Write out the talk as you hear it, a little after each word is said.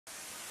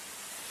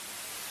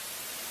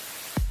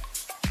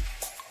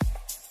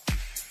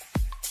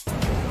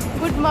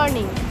Good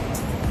morning.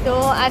 তো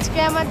আজকে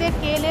আমাদের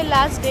কেএলের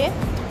লাস্ট ডে।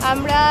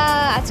 আমরা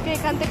আজকে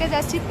এখান থেকে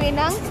যাচ্ছি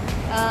পেনাং।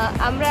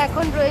 আমরা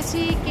এখন রয়েছি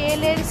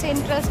কেএলের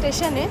সেন্ট্রাল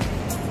স্টেশনে।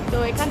 তো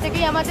এখান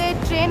থেকেই আমাদের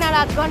ট্রেন, আর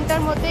আধ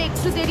ঘন্টার মধ্যে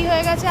একটু দেরি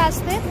হয়ে গেছে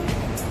আসতে।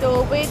 তো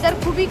ওয়েদার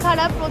খুবই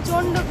খারাপ,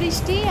 প্রচণ্ড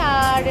বৃষ্টি,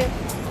 আর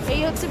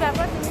এই হচ্ছে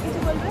ব্যাপার। তুমি কিছু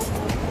বলবে?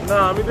 না,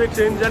 আমি তো এই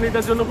ট্রেন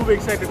জার্নিটার জন্য খুব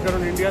এক্সাইটেড,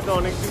 কারণ ইন্ডিয়াতে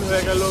অনেক দিন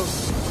হয়ে গেল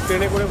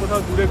ট্রেনে করে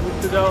কোথাও দূরে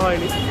ঘুরতে যাওয়া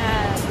হয়নি।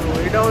 তো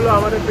এটা হলো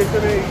আমাদের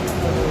পেছনে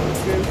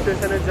ট্রেন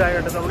স্টেশনের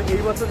জায়গাটা। তো আমরা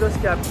এইমাত্র জাস্ট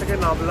ক্যাব থেকে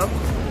নামলাম।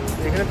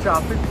 এখানে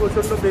ট্রাফিক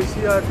প্রচণ্ড বেশি,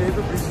 আর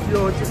যেহেতু বৃষ্টিও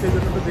হচ্ছে সেই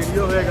জন্য একটু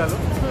দেরিও হয়ে গেল।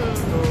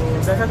 তো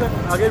দেখা যাক,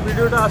 আগের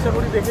ভিডিওটা আশা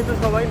করি দেখেছো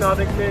সবাই, না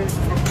দেখলে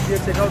গিয়ে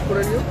চেক আউট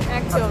করে নিও।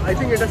 আই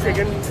থিঙ্ক এটা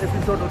সেকেন্ড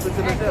এপিসোড হতে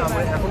চলেছে।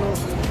 আমরা এখনো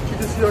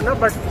কিছু শিওর না,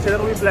 বাট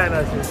সেরকমই প্ল্যান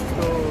আছে।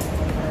 তো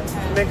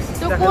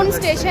তো কোন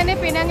স্টেশনে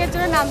পেনাংয়ের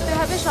জন্য নামতে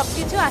হবে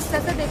সবকিছু আস্তে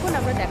আস্তে দেখুন,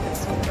 আমরা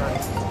দেখাচ্ছি।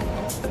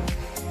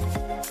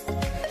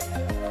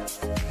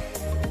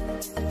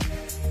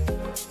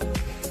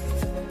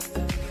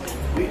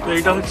 তো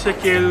এইটা হচ্ছে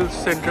কেএল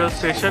সেন্ট্রাল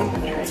স্টেশন।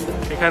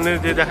 এখানে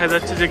যে দেখা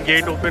যাচ্ছে যে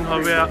গেট ওপেন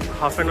হবে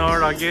হাফ অ্যান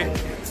আওয়ার আগে।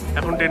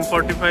 এখন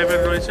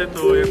 10:45 রয়েছে।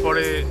 তো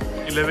এরপরে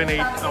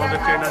 11:08 আমাদের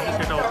ট্রেন আছে,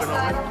 সেটা ওপেন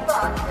হবে।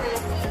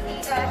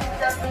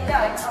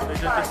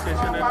 এটা হচ্ছে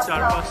স্টেশনের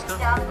চারপাশটা,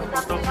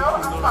 খুব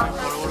সুন্দর, অনেক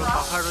বড় বড়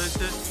পাখা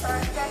রয়েছে।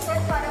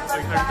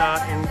 ওইখানটা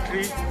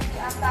এন্ট্রি,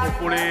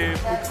 ওপরে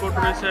ফুড কোর্ট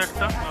রয়েছে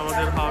একটা,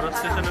 আমাদের হাওড়া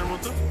স্টেশনের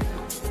মতো।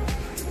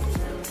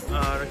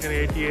 আর এখানে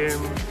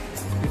এটিএম,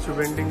 কিছু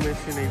ভেন্ডিং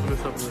মেশিন, এইগুলো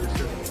সব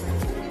রয়েছে।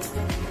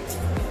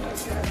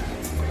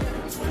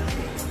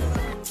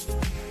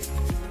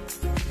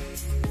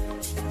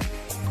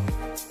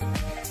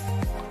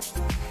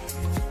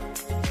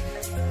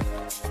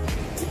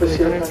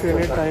 এখানে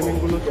ট্রেনের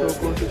টাইমিংগুলো শো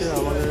করছে।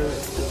 আমাদের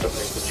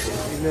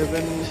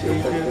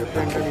 11:08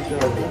 ট্রেনটা নিতে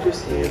হবে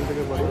কেএল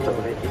থেকে বাড়ি।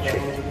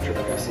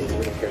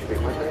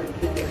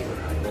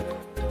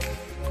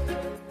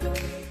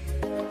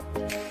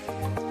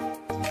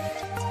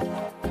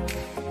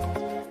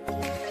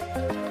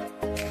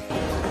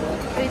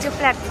 এই যে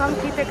প্ল্যাটফর্ম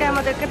 3 থেকে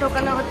আমাদেরকে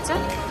ঢোকানো হচ্ছে।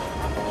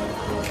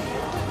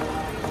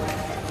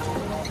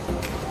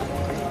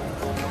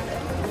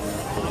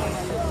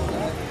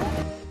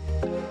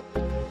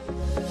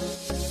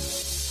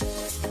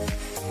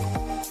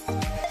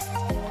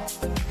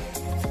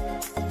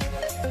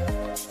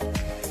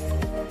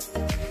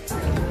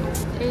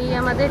 এই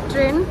আমাদের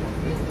ট্রেন।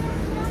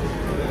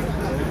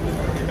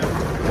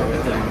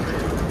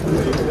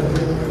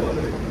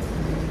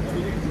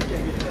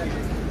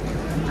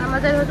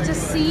 আমাদের হচ্ছে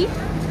সি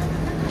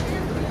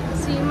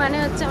মানে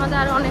হচ্ছে আমাদের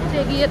আরো অনেকটা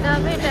এগিয়ে যেতে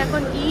হবে। এটা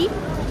এখন ই।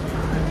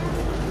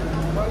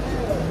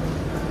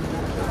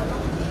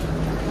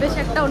 বেশ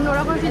একটা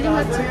অন্যরকম ফিলিং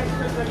হচ্ছে।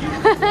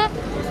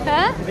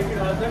 হ্যাঁ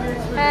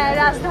হ্যাঁ,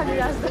 রাজধানী।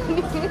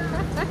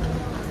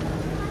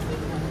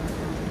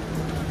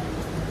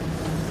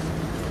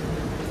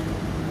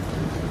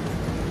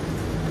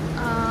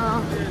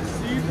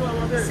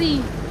 সি,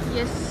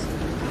 ইয়েস,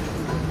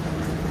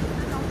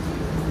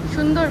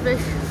 সুন্দর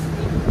বেশ।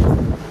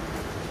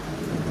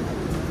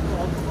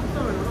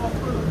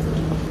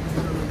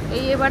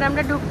 এই এবার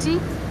আমরা ঢুকছি।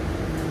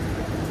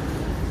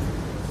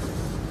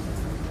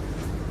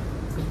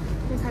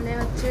 এখানে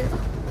হচ্ছে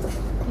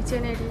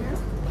কিচেন এরিয়া।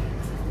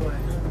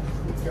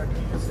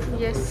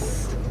 ইয়েস,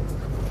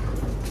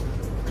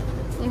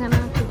 এখানে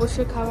হচ্ছে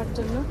বসে খাওয়ার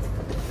জন্য।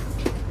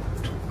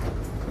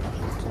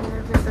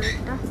 ট্রেনের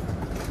ভেতরটা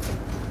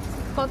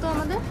কত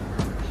আমাদের?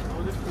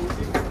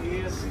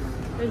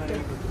 এইটা,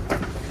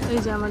 এই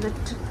যে আমাদের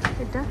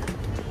এটা।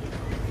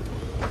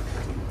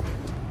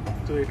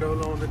 তো এটা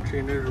হলো আমাদের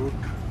ট্রেনের রুট।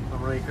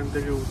 আমরা এখান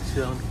থেকে উঠছি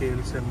এখন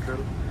কেএল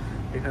সেন্ট্রাল।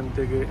 এখান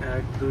থেকে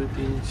 1, 2,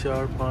 3,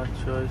 4, 5,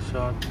 6,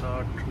 7,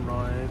 8,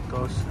 9,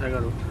 10,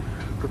 11,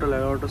 টোটাল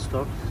 11টা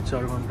স্টপ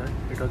 4 ঘন্টায়।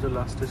 এটা হচ্ছে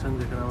লাস্ট স্টেশন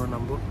যেখানে আমরা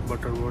নামবো,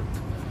 বাটারওয়ার্থ।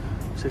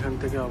 সেখান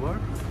থেকে আবার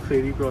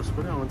ফেরি ক্রস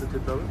করে আমাদের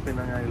যেতে হবে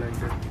পেনাং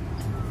আইল্যান্ডে।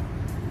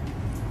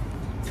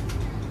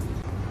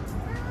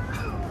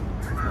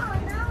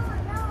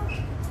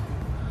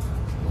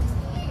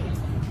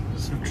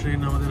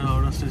 ট্রেন আমাদের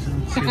হাওড়া স্টেশন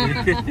ছেড়ে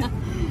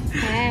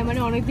হ্যাঁ, মানে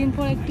অনেকদিন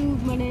পর একটু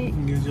মানে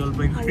নিউ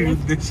জলপাইগুড়ির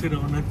উদ্দেশ্যে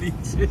রওনা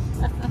দিচ্ছে।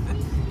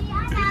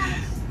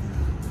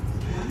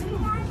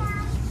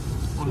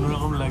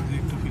 অন্যরকম লাগছে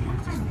একটু ফিলিং।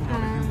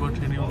 অনেকদিন পর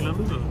ট্রেনে উঠলাম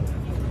তো,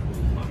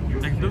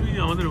 একদমই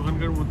আমাদের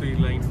ওখানকার মতো এই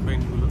লাইন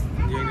ফাইনগুলো।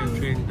 যাই না,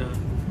 ট্রেনটা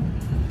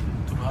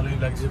তো ভালোই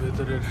লাগছে।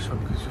 ভেতরের সব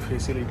কিছু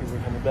ফেসিলিটিস,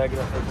 এখানে ব্যাগ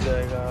রাখার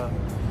জায়গা,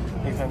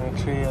 এখানে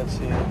ট্রে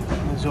আছে,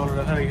 জল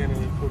রাখার, এখানে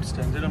ফুড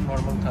স্ট্যান্ড যেরকম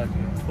নর্মাল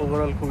থাকে।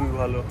 ওভারঅল খুবই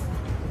ভালো,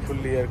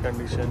 ফুললি এয়ার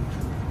কন্ডিশন।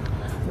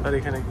 আর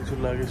এখানে কিছু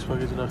লাগেজ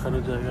ফাগেজ রাখারও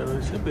জায়গা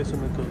রয়েছে।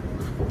 পেছনে তো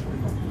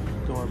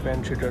তোমার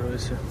প্যান্ট শিটা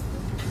রয়েছে।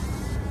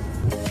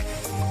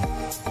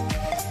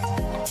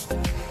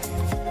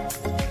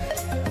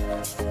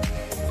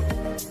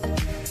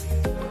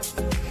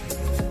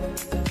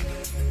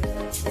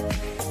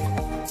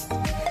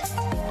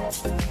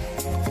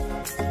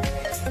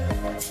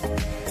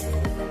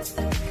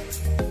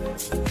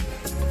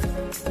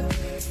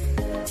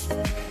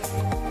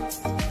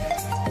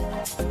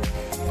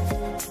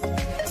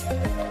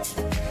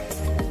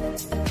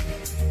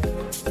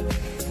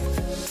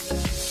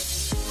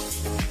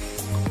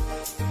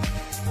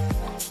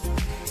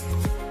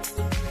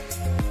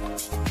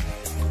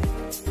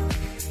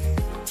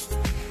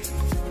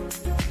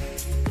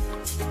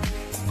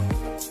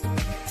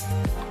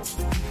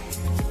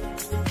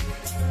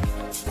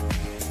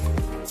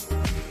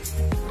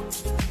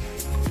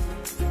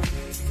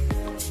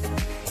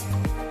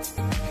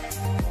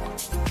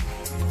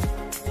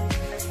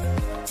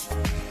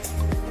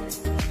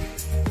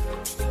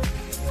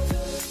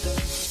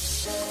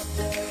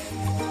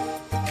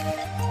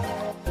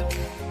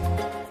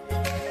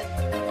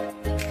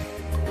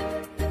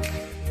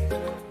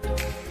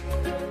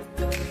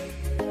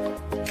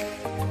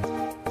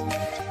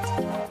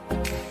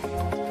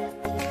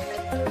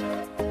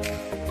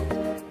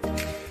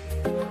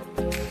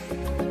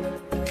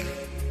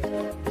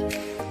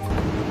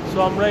 সো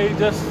আমরা এই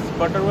জাস্ট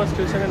বাটারওয়ার্থ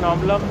স্টেশনে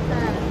নামলাম।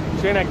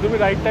 ট্রেন একদমই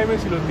রাইট টাইমে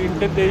ছিল,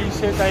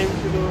 3:23 টাইম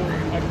ছিল,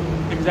 একদম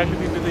এক্স্যাক্টলি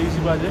 3:23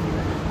 বাজে।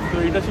 তো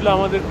এটা ছিল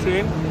আমাদের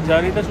ট্রেন।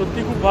 জার্নিটা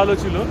সত্যিই খুব ভালো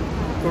ছিল,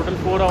 টোটাল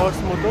 4 আওয়ার্স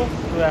মতো।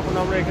 তো এখন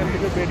আমরা এখান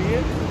থেকে বেরিয়ে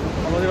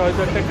আমাদের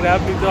হয়তো একটা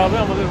গ্র্যাব নিতে হবে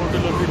আমাদের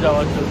হোটেল অবধি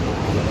যাওয়ার জন্য।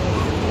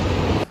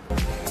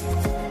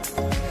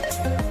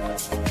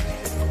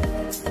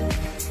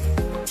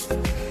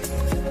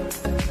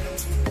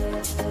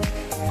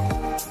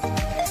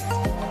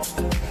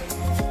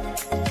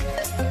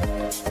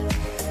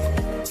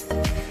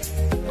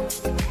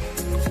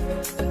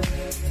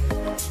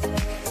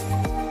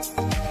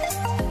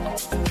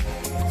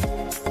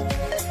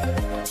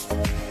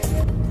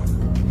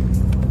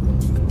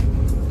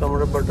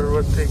 আমরা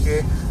বাটারওয়ার্থ থেকে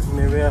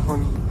নেমে এখন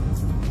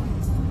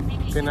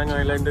পেনাং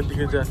আইল্যান্ডের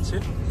দিকে যাচ্ছি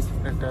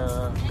একটা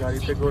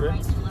গাড়িতে করে।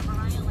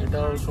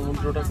 এটা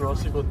সমুদ্রটা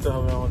ক্রসই করতে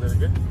হবে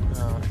আমাদেরকে,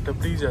 একটা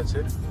ব্রিজ আছে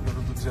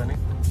যতদূর জানি।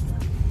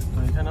 তো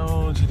এখানেও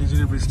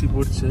ঝিরিঝিরি বৃষ্টি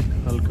পড়ছে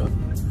হালকা।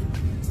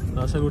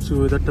 আশা করছি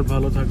ওয়েদারটা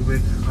ভালো থাকবে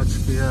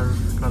আজকে আর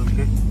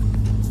কালকে।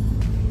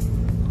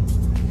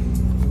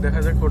 দেখা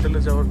যাক হোটেলে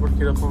যাওয়ার পর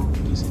কীরকম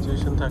কী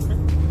সিচুয়েশন থাকে,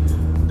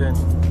 দেন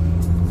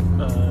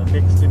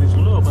নেক্সট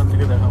জিনিসগুলো ওখান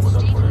থেকে দেখাবো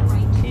তারপরে।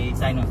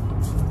 China.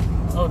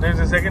 Oh, there's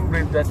a second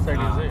bridge that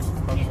side, is it?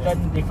 This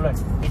one different.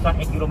 This one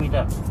 8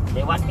 kilometer.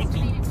 That one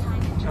 18.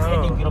 Oh.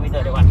 18 kilometer.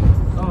 That one.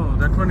 Oh,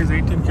 that one is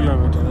 18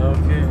 kilometers.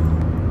 Okay.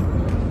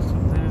 So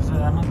there's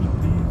another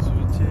bridge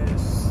which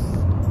is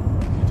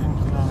 18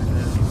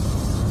 kilometers.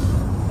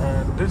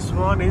 And this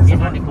one is. This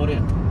one is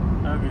Korea.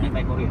 Okay. Made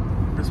by Korea.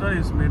 This one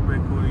is made by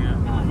Korea.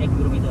 8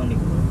 kilometer only.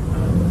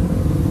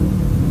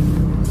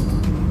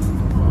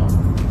 Wow.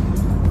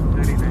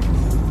 Very nice.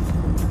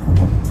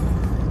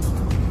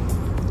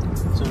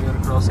 So we are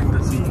crossing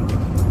the sea.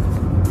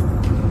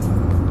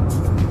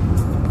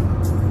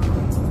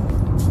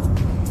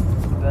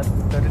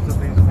 That is the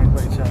bridge made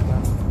by China.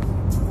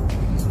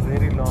 It's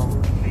very long,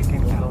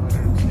 18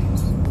 kilometers it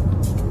seems.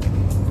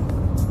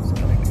 It's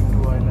connecting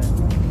two islands.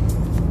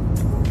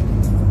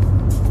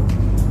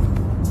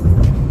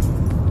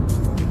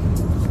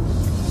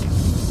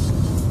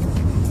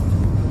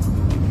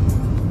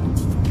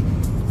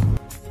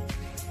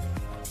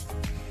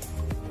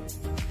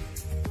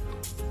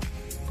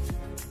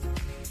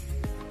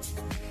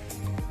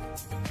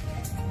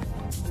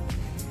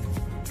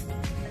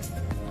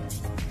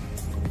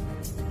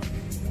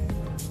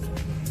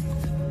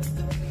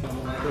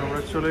 তো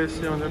আমরা চলে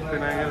এসেছি আমাদের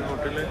পেনাংয়ের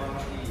হোটেলে,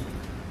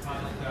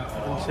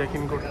 এখন check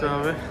in করতে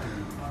হবে।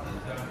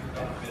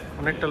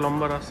 অনেকটা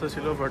লম্বা রাস্তা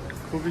ছিল, বাট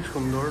খুবই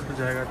সুন্দর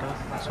জায়গাটা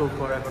সো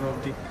ফার এখন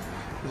অবধি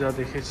যা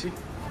দেখেছি।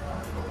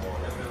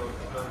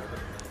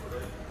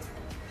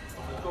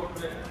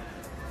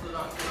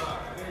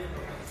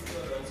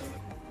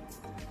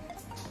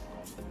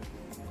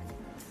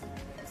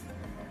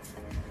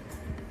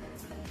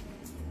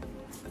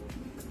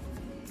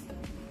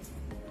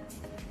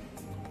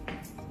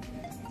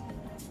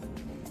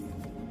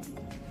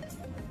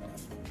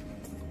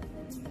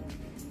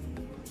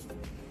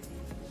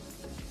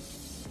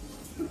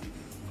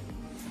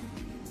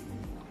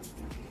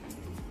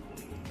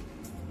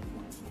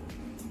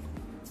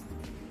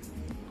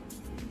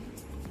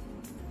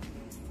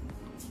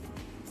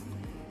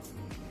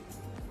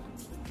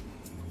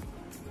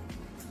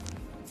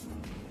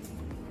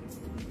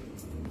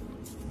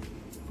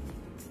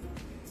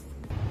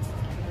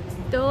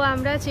 তো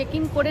আমরা চেক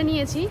ইন করে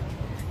নিয়েছি,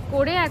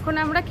 করে এখন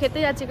আমরা খেতে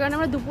যাচ্ছি, কারণ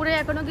আমরা দুপুরে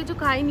এখনও কিছু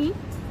খাইনি।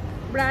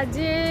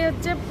 বাজে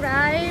হচ্ছে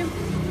প্রায়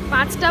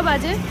 5টা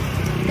বাজে।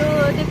 তো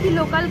দেখি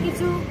লোকাল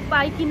কিছু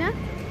পাই কি না।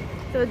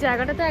 তো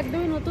জায়গাটা তো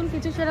একদমই নতুন,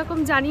 কিছু সেরকম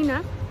জানি না।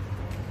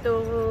 তো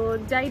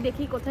যাই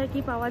দেখি কোথায় কি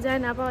পাওয়া যায়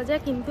না পাওয়া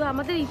যায়। কিন্তু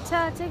আমাদের ইচ্ছা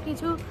আছে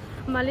কিছু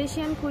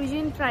মালয়েশিয়ান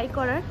কুইজিন ট্রাই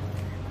করার,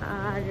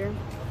 আর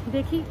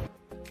দেখি।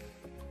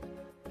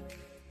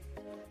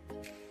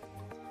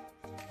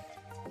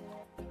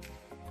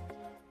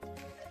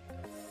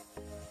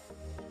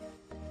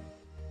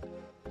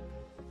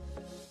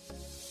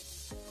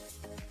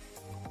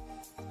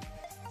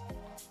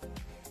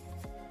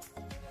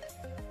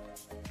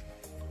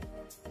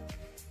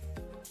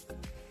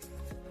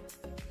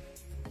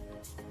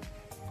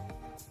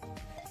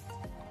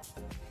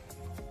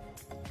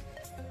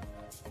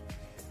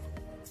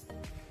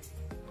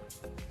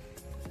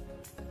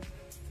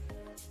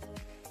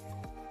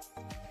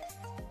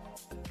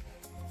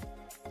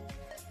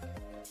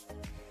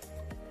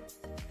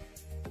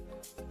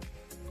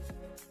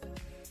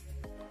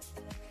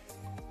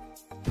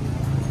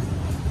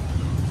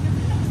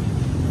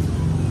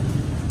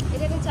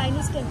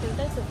 চাইনিজ টেম্পল,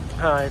 তাই তো?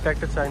 হ্যাঁ, এটা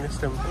একটা চাইনিজ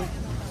টেম্পল।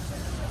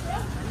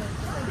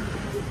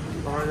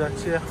 আমরা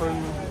যাচ্ছি এখন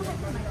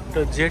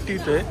একটা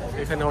জেটিতে।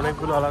 এখানে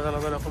অনেকগুলো আলাদা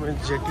আলাদা রকমের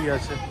জেটি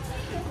আছে,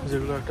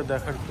 যেগুলো একটা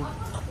দেখার খুব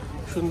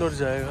সুন্দর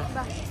জায়গা,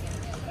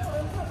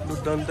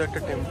 দুর্দান্ত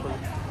একটা temple.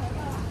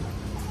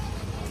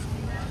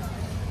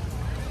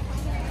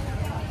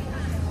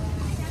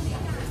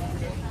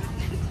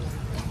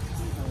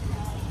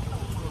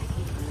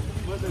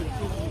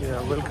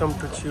 Yeah, welcome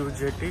to Chiu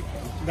Jetty.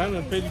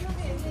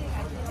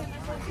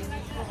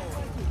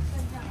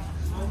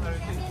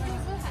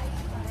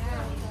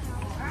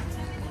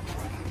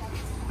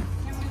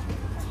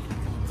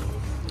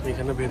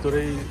 এখানে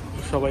ভেতরেই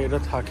সবাই এরা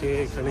থাকে,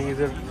 এখানে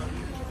এদের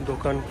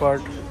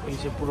দোকানপাট, এই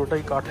যে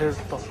পুরোটাই কাঠের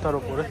তক্তার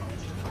ওপরে।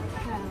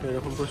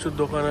 এরকম প্রচুর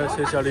দোকান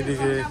আছে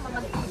চারিদিকে।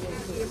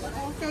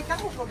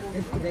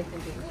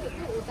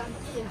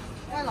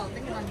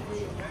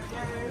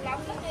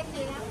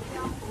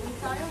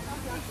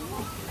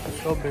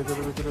 সব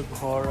ভেতরে ভেতরে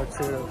ঘর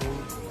আছে এরকম।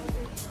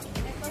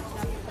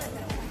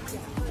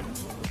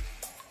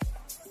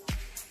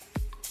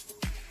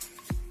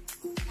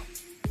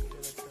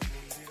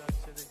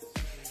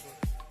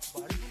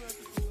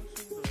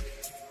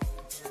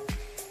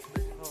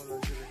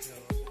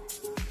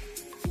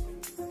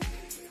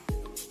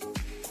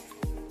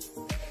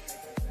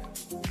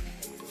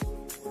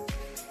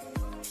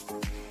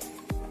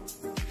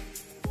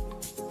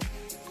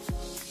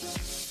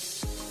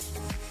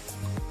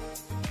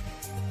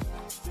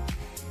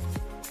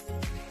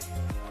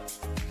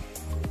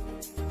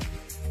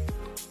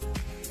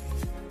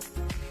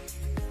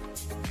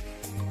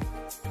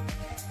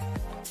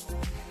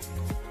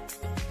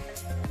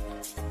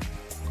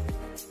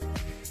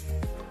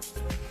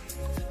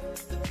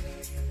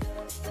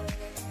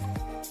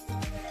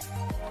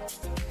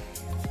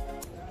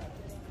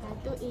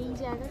 তো এই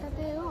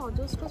জায়গাটাতে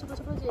অজস্র ছোটো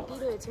ছোটো জেটি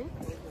রয়েছে।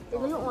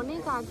 এগুলো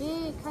অনেক আগে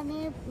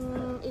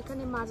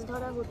এখানে মাছ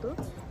ধরা হতো,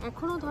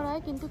 এখনও ধরা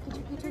হয়, কিন্তু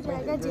কিছু কিছু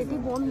জায়গায় জেটি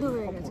বন্ধ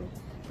হয়ে গেছে।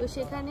 তো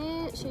সেখানে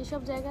সেই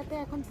সব জায়গাতে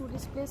এখন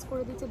টুরিস্ট প্লেস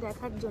করে দিচ্ছে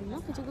দেখার জন্য।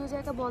 কিছু কিছু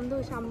জায়গা বন্ধ,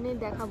 সামনে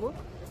দেখাবো,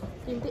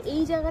 কিন্তু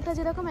এই জায়গাটা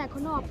যেরকম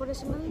এখনও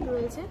অপারেশনাল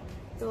রয়েছে।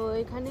 তো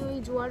এখানে ওই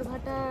জোয়ার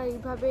ভাটা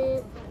এইভাবে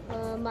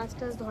মাছ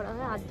টাছ ধরা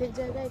হয়। অর্ধেক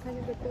জায়গায় এখানে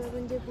দেখতে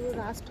পাবেন যে পুরো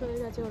রাস্ট হয়ে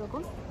গেছে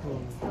ওরকম।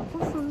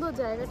 খুব সুন্দর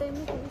জায়গাটা,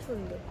 এমনি খুবই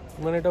সুন্দর,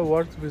 মানে এটা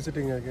ওয়ার্থ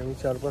ভিজিটিং আর কি। আমি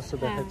চারপাশটা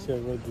দেখাচ্ছি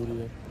একবার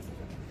ঘুরিয়ে।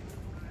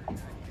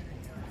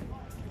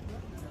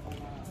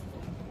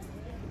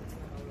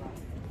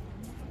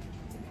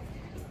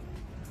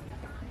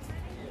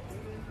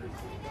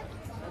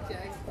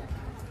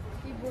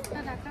 এই বোটটা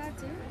দেখা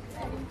আছে,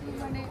 কিন্তু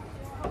মানে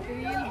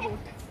রিয়েল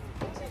বোট।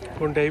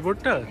 কোনটা, এই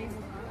বোটটা?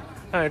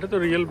 হ্যাঁ, এটা তো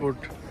রিয়েল বোট।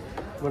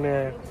 মানে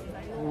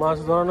মাছ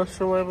ধরানোর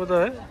সময় বোধ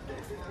হয়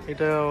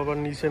এটা আবার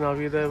নিচে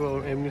নামিয়ে দেয় বা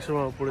এমনি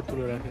সময় উপরে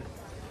তুলে রাখে।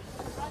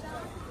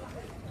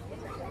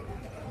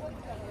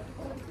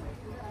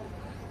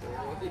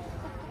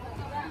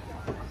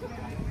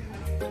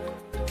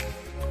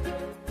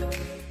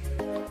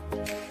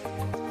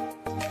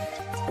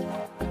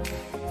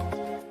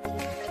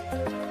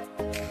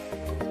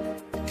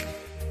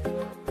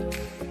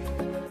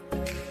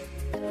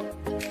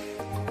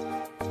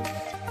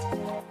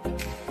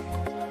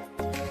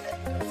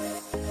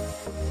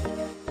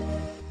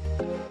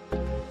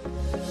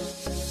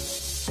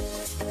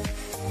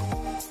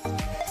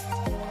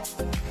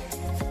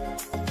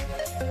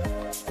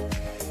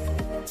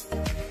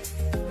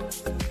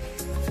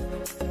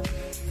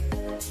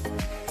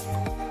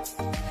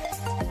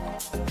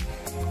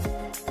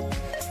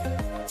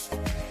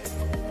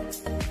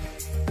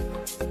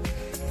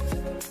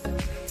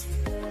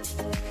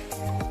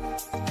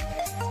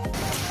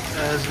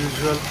 As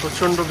usual,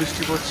 প্রচন্ড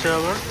বৃষ্টি পড়ছে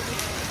আবার।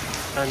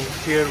 And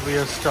here we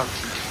are stuck.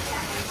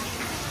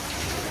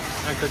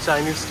 একটা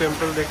চাইনিজ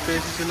টেম্পল দেখতে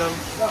এসেছিলাম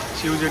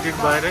জেটির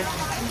বাইরে,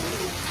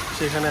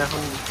 সেখানে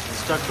এখন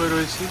স্টাক হয়ে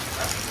রয়েছি।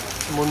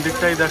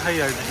 মন্দিরটাই দেখাই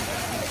আর কি।